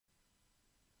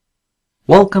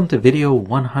Welcome to video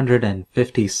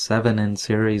 157 in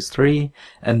series 3,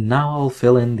 and now I'll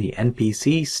fill in the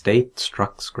NPC state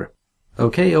struct script.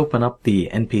 Okay, open up the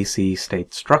NPC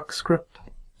state struct script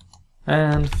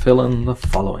and fill in the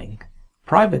following.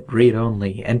 Private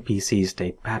read-only NPC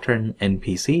state pattern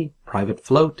NPC private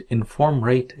float inform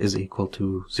rate is equal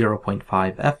to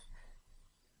 0.5f.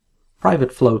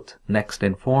 Private float next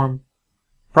inform.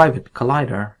 Private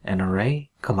collider and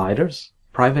array colliders.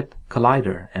 Private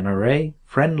collider and array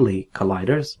friendly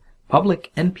colliders.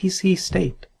 Public NPC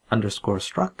state underscore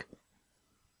struct.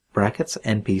 Brackets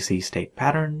NPC state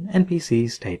pattern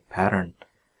NPC state pattern.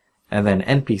 And then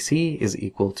NPC is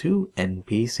equal to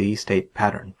NPC state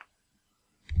pattern.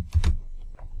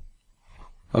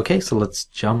 Okay, so let's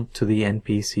jump to the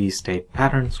NPC state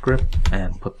pattern script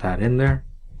and put that in there.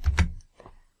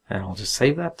 And I'll just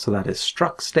save that. So that is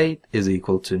struct state is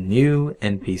equal to new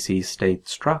NPC state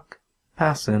struct.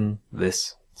 Pass in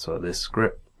this, so this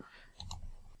script.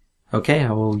 Okay,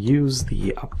 I will use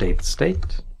the update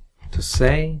state to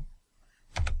say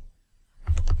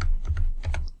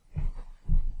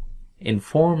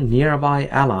inform nearby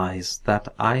allies that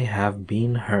I have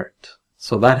been hurt.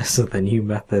 So that is the new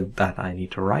method that I need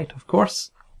to write, of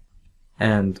course.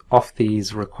 And of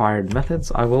these required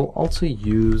methods, I will also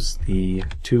use the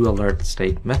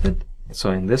toAlertState method. So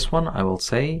in this one, I will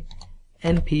say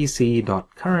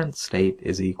npc.currentState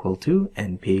is equal to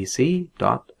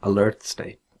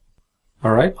npc.alertState.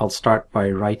 Alright, I'll start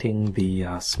by writing the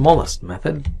smallest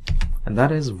method, and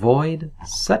that is void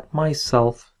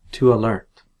setMyself_toAlert.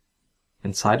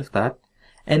 Inside of that,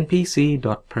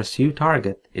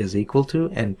 npc.pursueTarget is equal to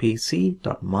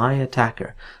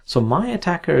npc.myAttacker. So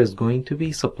myAttacker is going to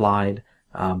be supplied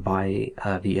by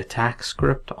the attack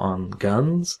script on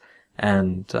guns,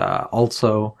 and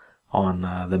also on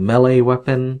the melee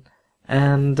weapon,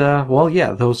 and well,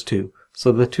 yeah, those two.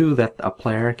 So the two that a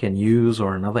player can use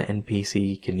or another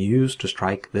NPC can use to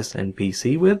strike this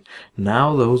NPC with,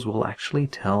 now those will actually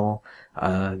tell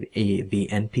the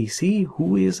NPC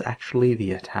who is actually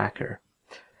the attacker.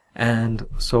 And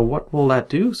so what will that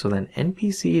do? So then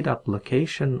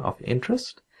npc.location of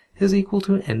interest is equal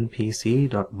to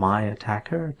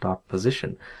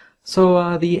npc.myattacker.position.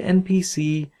 So the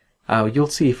NPC, you'll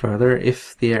see further,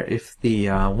 if the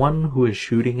one who is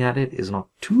shooting at it is not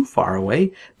too far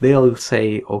away, they'll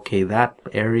say, okay, that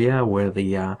area where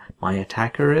the my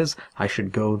attacker is, I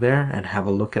should go there and have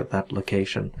a look at that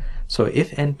location. So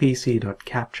if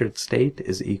npc.capturedState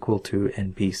is equal to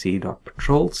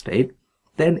npc.patrolState,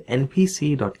 then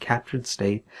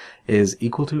npc.capturedState is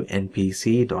equal to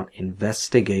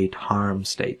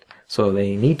npc.investigateHarmState. So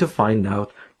they need to find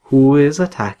out who is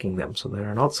attacking them. So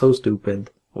they're not so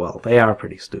stupid. Well, they are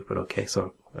pretty stupid, okay,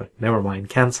 so never mind,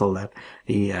 cancel that.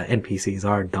 The NPCs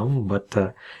are dumb, but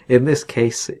in this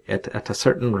case, at a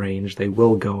certain range, they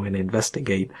will go and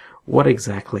investigate what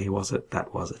exactly was it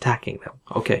that was attacking them.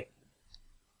 Okay.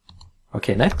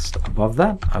 Okay, next, above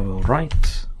that, I will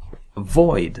write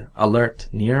void alert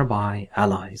nearby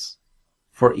allies.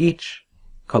 For each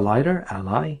collider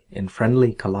ally in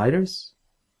friendly colliders,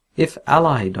 if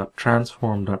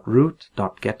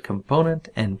ally.transform.root.getComponent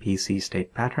NPC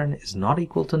state pattern is not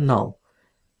equal to null,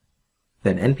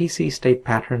 then NPC state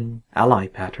pattern ally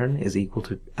pattern is equal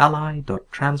to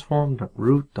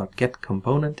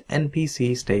ally.transform.root.getComponent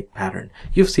NPC state pattern.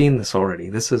 You've seen this already.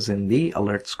 This is in the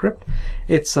alert script.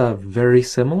 It's very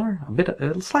similar,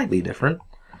 slightly different.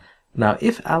 Now,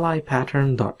 if ally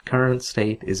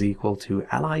pattern.currentState is equal to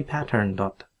ally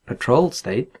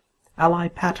pattern.patrolState, ally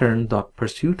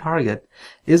pattern.pursueTarget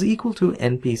is equal to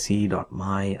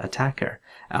npc.myattacker.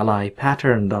 Ally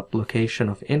pattern.location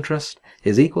of interest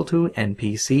is equal to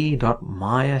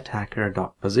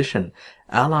npc.myattacker.position.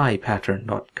 Ally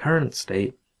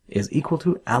pattern.currentState is equal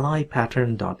to ally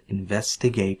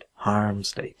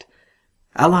pattern.investigateHarmState.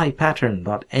 Ally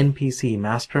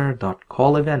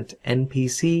pattern.npcmaster.callEvent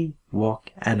npc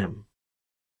walk_anim.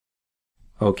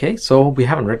 Okay, so we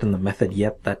haven't written the method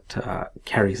yet that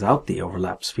carries out the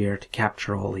overlap sphere to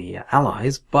capture all the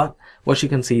allies, but what you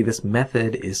can see, this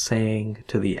method is saying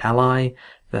to the ally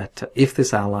that if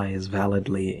this ally is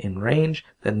validly in range,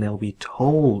 then they'll be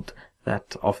told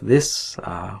that of this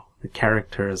the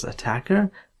character's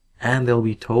attacker, and they'll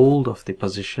be told of the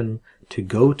position to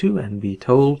go to, and be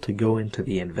told to go into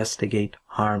the investigate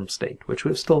harm state, which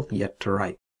we've still yet to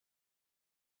write.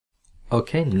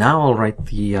 Okay, now I'll write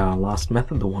the last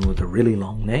method, the one with the really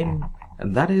long name,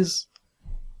 and that is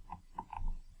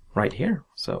right here.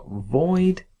 So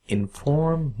void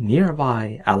inform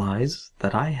nearby allies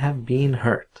that I have been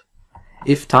hurt.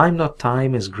 If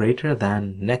time.time is greater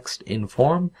than next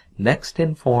inform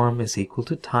is equal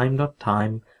to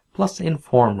time.time plus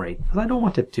inform rate, because I don't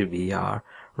want it to be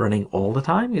running all the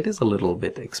time. It is a little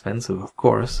bit expensive, of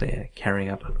course, carrying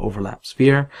out an overlap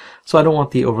sphere. So I don't want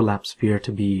the overlap sphere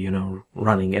to be, you know,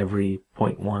 running every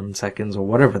 0.1 seconds or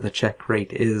whatever the check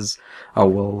rate is.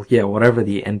 Well, yeah, whatever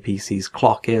the NPC's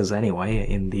clock is anyway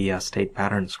in the state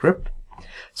pattern script.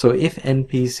 So if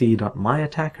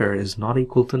npc.myAttacker is not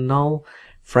equal to null,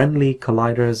 friendly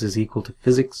colliders is equal to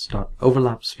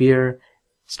physics.overlapSphere,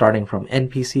 starting from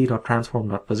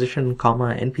npc.transform.position,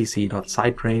 comma,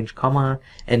 npc.siderange, comma,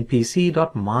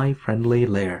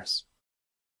 npc.myFriendlyLayers.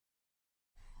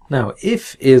 Now,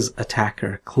 if is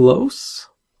attacker close,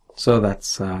 so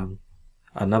that's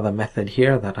another method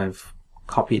here that I've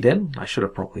copied in. I should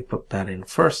have probably put that in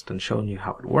first and shown you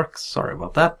how it works. Sorry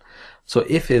about that. So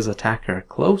if is attacker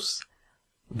close,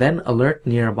 then alert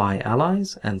nearby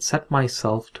allies and set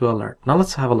myself to alert. Now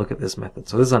let's have a look at this method.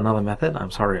 So this is another method. I'm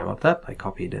sorry about that. I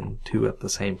copied in two at the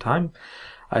same time.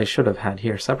 I should have had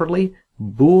here separately.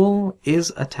 Bool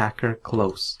is attacker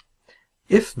close.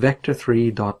 If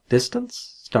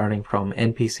vector3.distance, starting from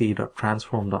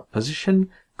npc.transform.position,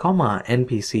 comma,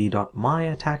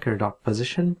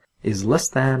 npc.myattacker.position, is less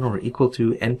than or equal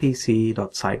to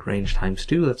npc.siderange times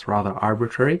 2. That's rather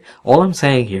arbitrary. All I'm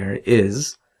saying here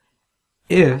is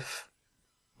if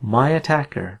my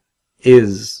attacker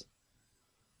is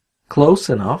close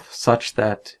enough such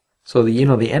that, so the, you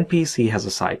know, the NPC has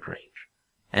a side range,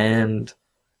 and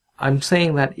I'm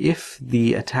saying that if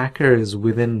the attacker is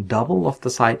within double of the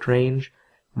side range,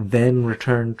 then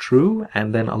return true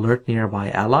and then alert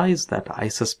nearby allies that I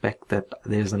suspect that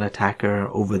there's an attacker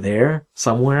over there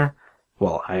somewhere.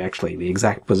 Well, the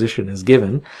exact position is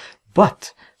given.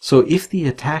 But, so if the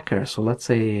attacker, so let's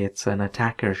say it's an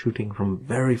attacker shooting from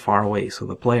very far away, so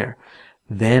the player,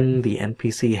 then the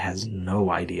NPC has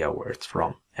no idea where it's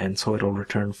from. And so it'll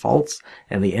return false,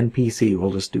 and the NPC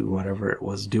will just do whatever it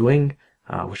was doing,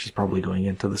 which is probably going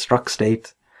into the struck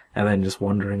state, and then just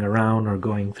wandering around or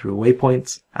going through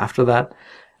waypoints after that.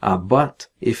 But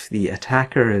if the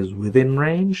attacker is within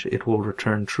range, it will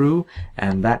return true,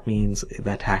 and that means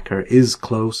the attacker is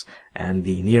close and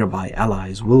the nearby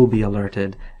allies will be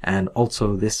alerted, and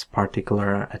also this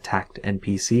particular attacked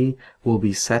NPC will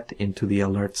be set into the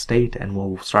alert state and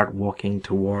will start walking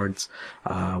towards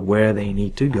where they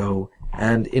need to go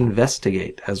and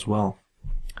investigate as well.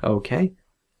 Okay,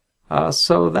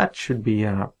 so that should be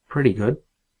pretty good.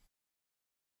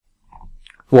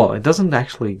 Well, it doesn't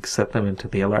actually set them into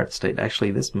the alert state.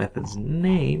 Actually, this method's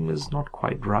name is not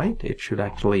quite right. It should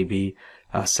actually be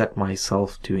set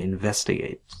myself to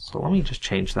investigate. So let me just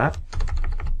change that.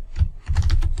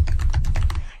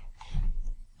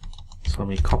 So let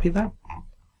me copy that,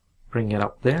 bring it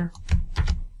up there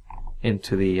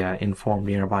into the inform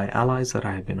nearby allies that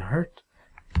I have been hurt.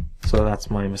 So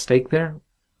that's my mistake there.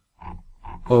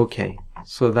 Okay,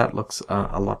 so that looks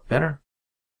a lot better.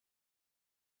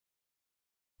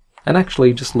 And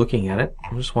actually, just looking at it,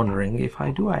 I'm just wondering if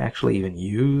I actually even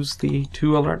use the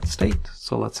toAlert state.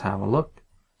 So let's have a look.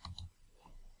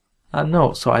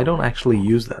 No, so I don't actually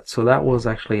use that. So that was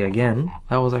actually, again,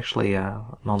 a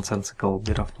nonsensical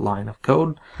bit of line of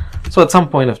code. So at some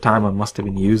point of time, I must have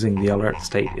been using the alert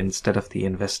state instead of the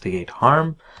investigate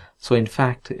harm. So in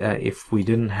fact, if we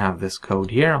didn't have this code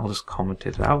here, I'll just comment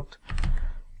it out.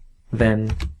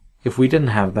 Then if we didn't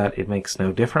have that, it makes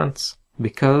no difference,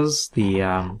 because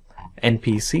the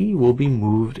NPC will be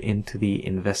moved into the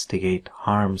investigate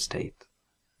harm state.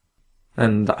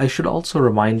 And I should also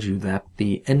remind you that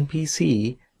the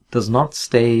NPC does not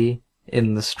stay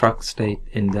in the struck state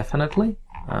indefinitely.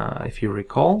 If you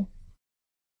recall,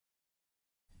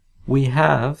 we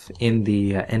have in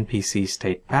the NPC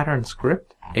state pattern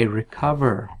script a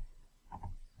recover.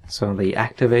 So the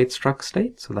activate struck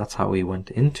state, so that's how we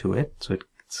went into it, so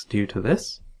it's due to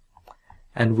this.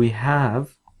 And we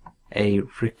have a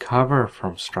recover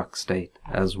from struck state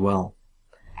as well,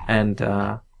 and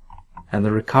the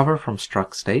recover from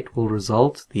struck state will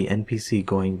result the NPC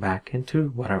going back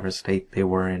into whatever state they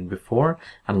were in before,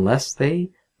 unless they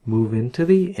move into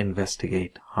the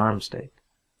investigate harm state.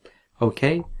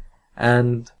 Okay,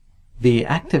 and the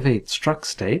activate struck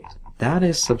state, that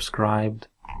is subscribed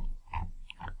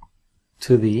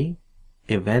to the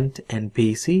event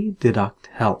NPC deduct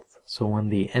health. So when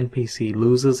the NPC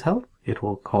loses health,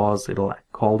 it'll call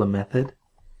the method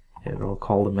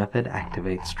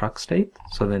activate struck state.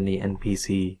 So then the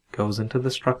NPC goes into the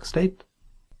struck state,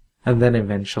 and then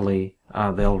eventually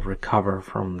they'll recover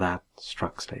from that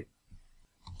struck state.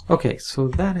 Okay, so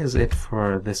that is it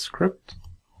for this script.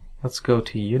 Let's go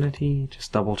to Unity,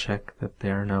 just double check that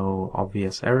there are no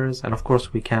obvious errors, and of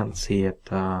course we can't see it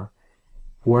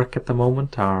work at the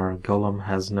moment. Our golem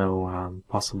has no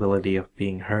possibility of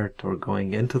being hurt or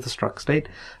going into the struck state,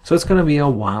 so it's going to be a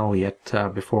while yet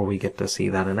before we get to see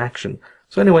that in action.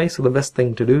 So anyway, so the best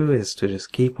thing to do is to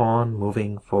just keep on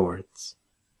moving forwards.